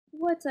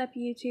What's up,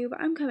 YouTube?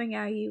 I'm coming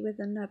at you with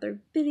another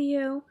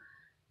video.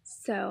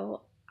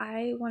 So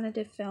I wanted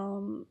to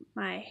film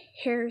my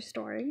hair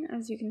story,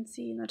 as you can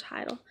see in the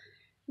title.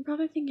 You're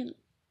probably thinking,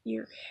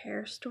 your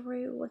hair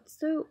story? What's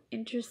so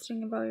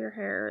interesting about your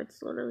hair?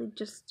 It's literally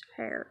just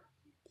hair.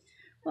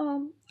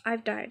 Well,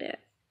 I've dyed it,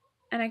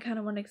 and I kind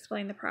of want to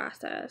explain the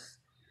process.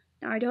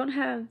 Now, I don't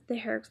have the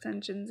hair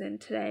extensions in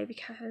today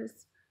because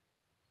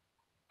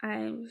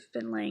I've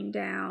been laying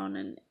down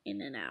and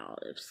in and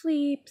out of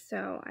sleep,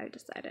 so I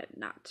decided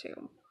not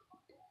to.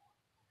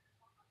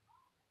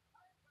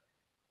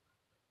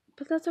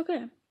 But that's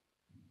okay.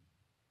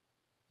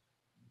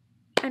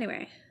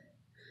 Anyway,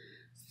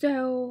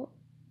 so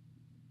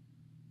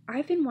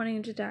I've been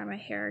wanting to dye my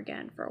hair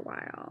again for a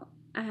while,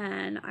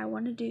 and I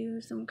want to do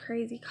some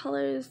crazy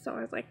colors, so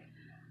I was like,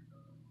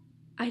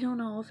 I don't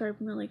know if I'm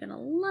really gonna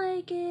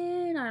like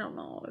it. I don't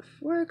know if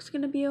work's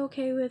gonna be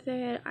okay with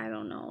it. I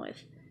don't know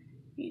if,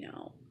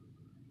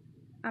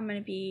 I'm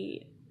gonna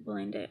be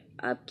willing to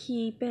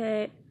upkeep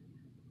it.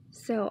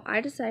 So I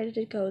decided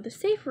to go the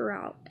safer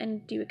route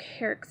and do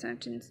hair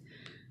extensions.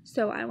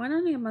 So I went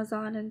on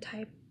Amazon and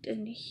typed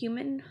in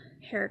human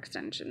hair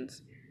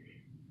extensions,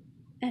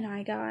 and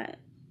I got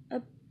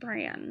a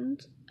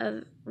brand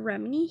of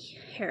Remini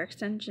hair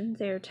extensions.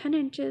 They are 10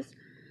 inches,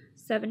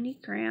 70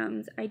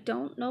 grams. I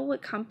don't know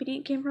what company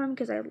it came from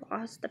because I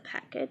lost the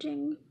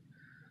packaging,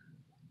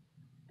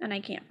 and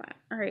I can't find,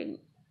 or I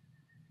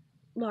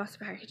lost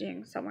the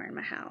packaging somewhere in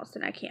my house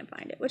and I can't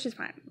find it, which is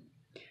fine.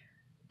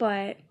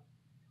 But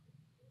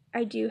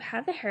I do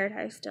have the hair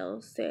dye still,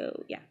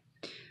 so yeah.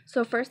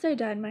 So first I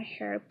dyed my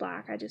hair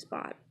black. I just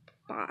bought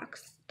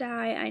box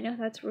dye. I know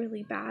that's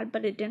really bad,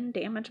 but it didn't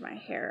damage my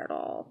hair at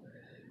all.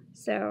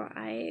 So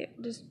I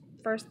just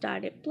first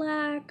dyed it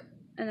black,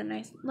 and then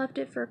I left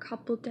it for a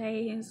couple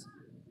days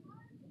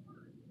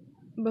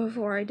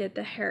before I did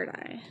the hair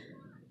dye.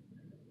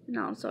 And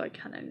also I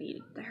kind of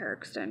needed the hair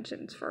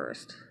extensions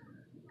first.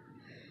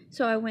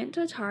 So I went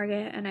to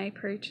Target and I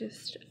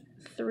purchased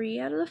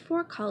 3 out of the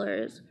 4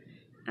 colors.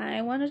 And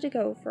I wanted to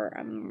go for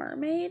a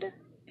mermaid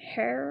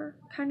hair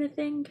kind of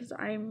thing because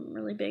I'm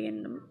really big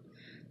into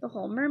the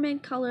whole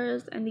mermaid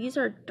colors, and these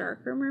are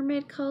darker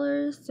mermaid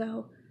colors,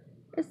 so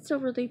it's still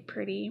really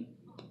pretty.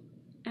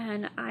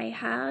 And I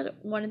had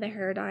one of the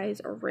hair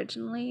dyes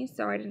originally,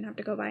 so I didn't have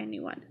to go buy a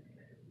new one,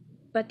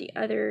 but the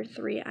other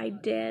 3 I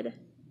did,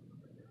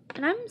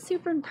 and I'm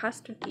super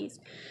impressed with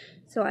these.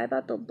 So I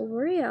bought the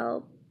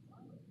Loreal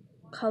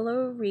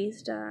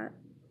colorista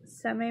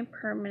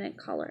semi-permanent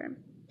color.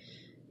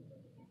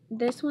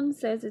 This one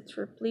says it's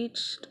for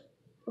bleached,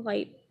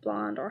 light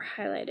blonde, or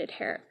highlighted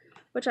hair,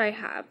 which I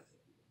have.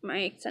 My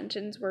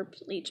extensions were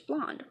bleach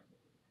blonde.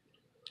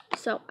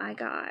 So I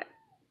got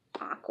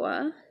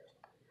Aqua,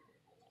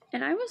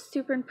 and I was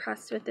super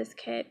impressed with this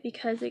kit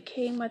because it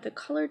came with a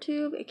color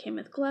tube, it came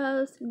with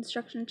gloves,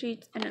 instruction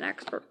sheets, and an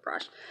expert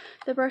brush.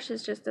 The brush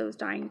is just those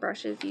dyeing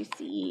brushes you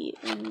see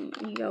when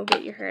you go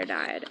get your hair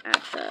dyed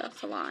at the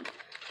salon.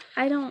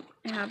 I don't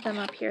have them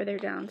up here, they're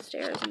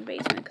downstairs in the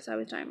basement because I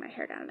was dyeing my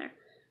hair down there.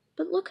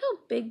 But look how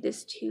big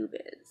this tube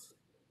is.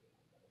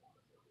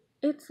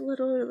 It's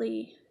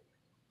literally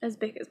as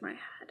big as my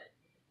head.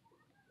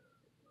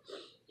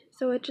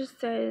 So it just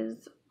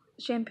says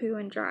shampoo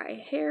and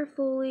dry hair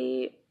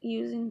fully,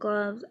 using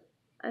gloves,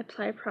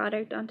 apply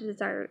product onto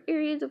desired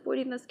areas,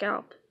 avoiding the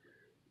scalp,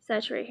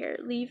 saturate hair,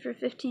 leave for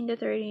 15 to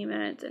 30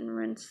 minutes, and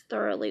rinse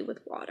thoroughly with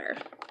water.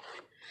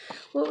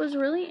 What was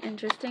really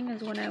interesting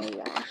is when I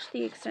washed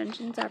the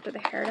extensions after the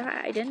hair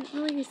dye, I didn't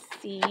really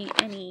see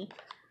any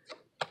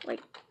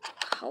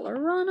color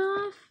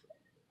runoff.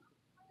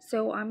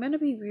 So I'm going to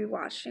be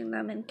rewashing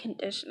them and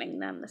conditioning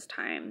them this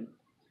time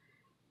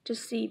to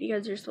see,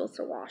 because you're supposed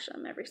to wash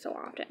them every so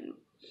often.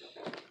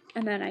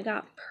 And then I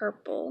got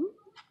purple,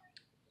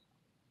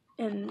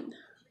 and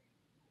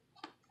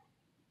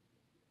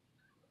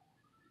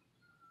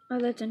oh,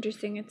 that's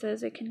interesting. It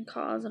says it can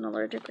cause an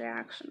allergic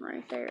reaction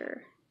right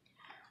there.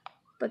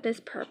 But this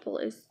purple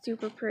is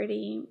super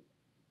pretty.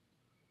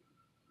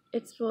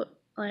 It's because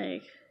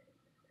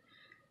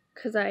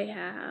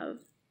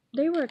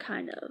they were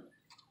kind of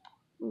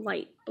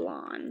light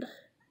blonde.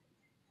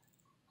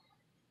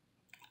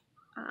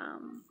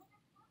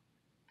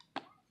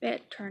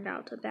 It turned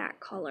out to that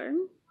color.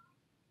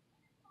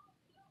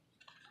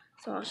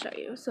 So I'll show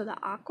you. So the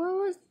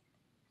aqua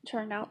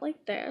turned out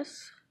like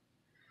this.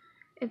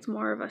 It's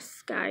more of a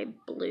sky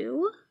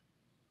blue,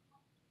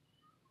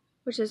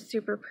 which is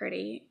super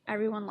pretty.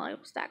 Everyone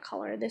loves that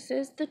color. This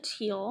is the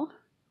teal.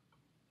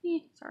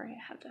 Sorry,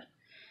 I have the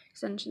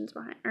extensions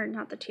behind, or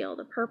not the teal,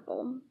 the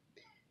purple.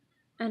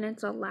 And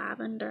it's a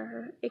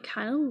lavender. It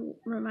kind of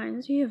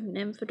reminds me of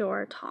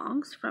Nymphadora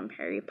Tonks from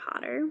Harry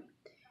Potter.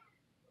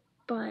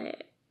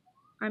 But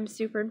I'm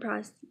super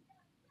impressed.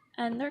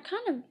 And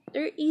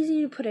they're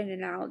easy to put in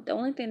and out. The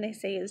only thing they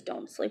say is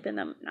don't sleep in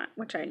them,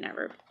 which I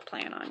never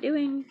plan on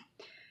doing.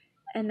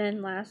 And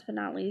then last but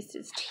not least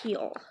is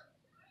teal.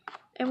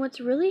 And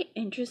what's really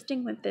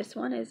interesting with this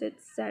one is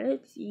it said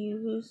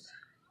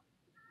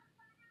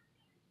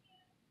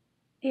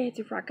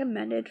it's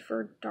recommended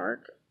for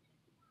dark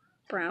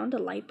brown to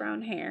light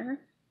brown hair,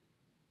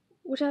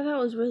 which I thought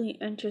was really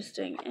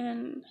interesting,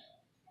 and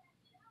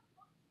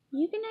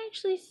you can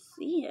actually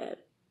see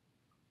it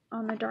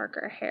on the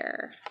darker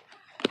hair.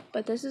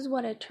 But this is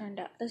what it turned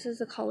out. This is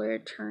the color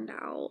it turned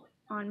out.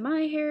 On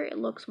my hair, it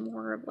looks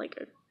more of like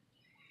a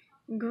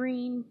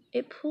green.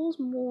 It pulls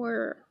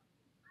more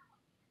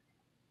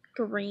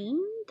green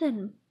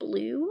than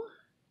blue.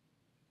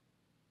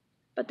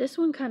 But this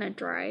one kind of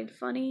dried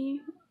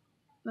funny.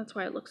 That's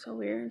why it looks so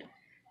weird.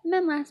 And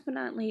then last but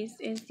not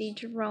least is the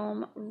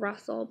Jerome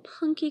Russell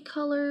Punky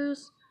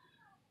Colors.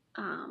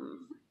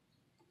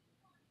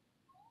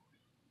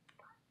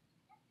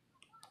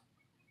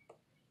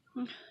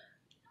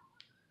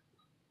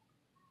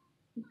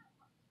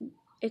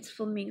 It's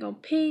Flamingo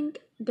Pink.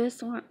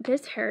 This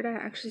hair dye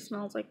actually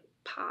smells like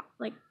pop,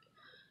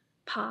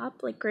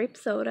 like grape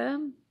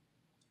soda.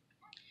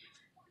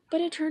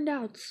 But it turned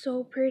out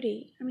so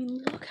pretty. I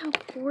mean, look how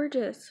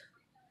gorgeous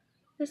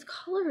this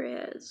color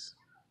is.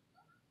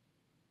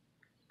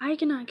 I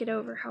cannot get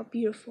over how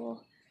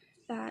beautiful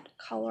that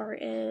color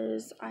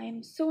is. I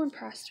am so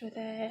impressed with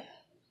it.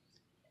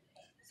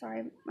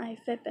 Sorry, my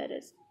Fitbit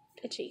is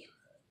itchy.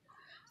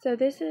 So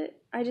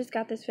I just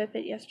got this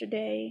Fitbit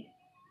yesterday,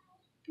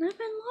 and I'm in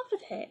love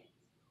with it.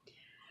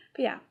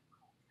 But yeah,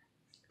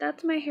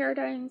 that's my hair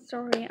dyeing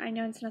story. I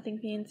know it's nothing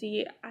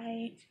fancy.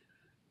 I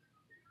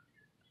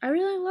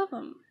really love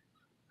them.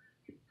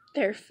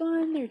 They're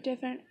fun, they're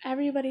different.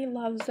 Everybody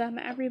loves them.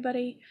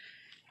 Everybody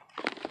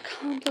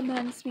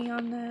compliments me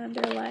on them.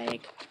 They're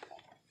like,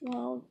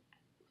 well,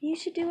 you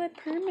should do it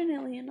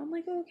permanently. And I'm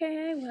like,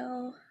 okay, I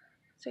will.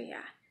 So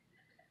yeah.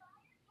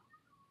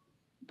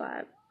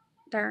 But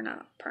they're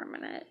not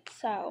permanent.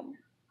 So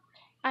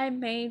I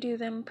may do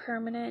them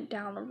permanent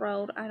down the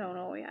road. I don't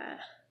know yet.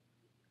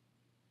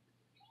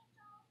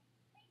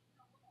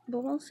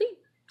 But we'll see.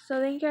 So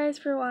thank you guys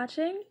for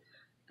watching.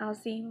 I'll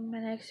see you in my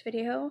next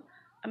video.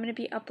 I'm going to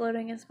be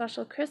uploading a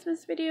special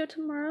Christmas video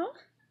tomorrow.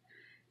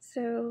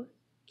 So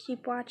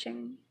keep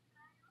watching.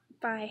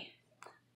 Bye.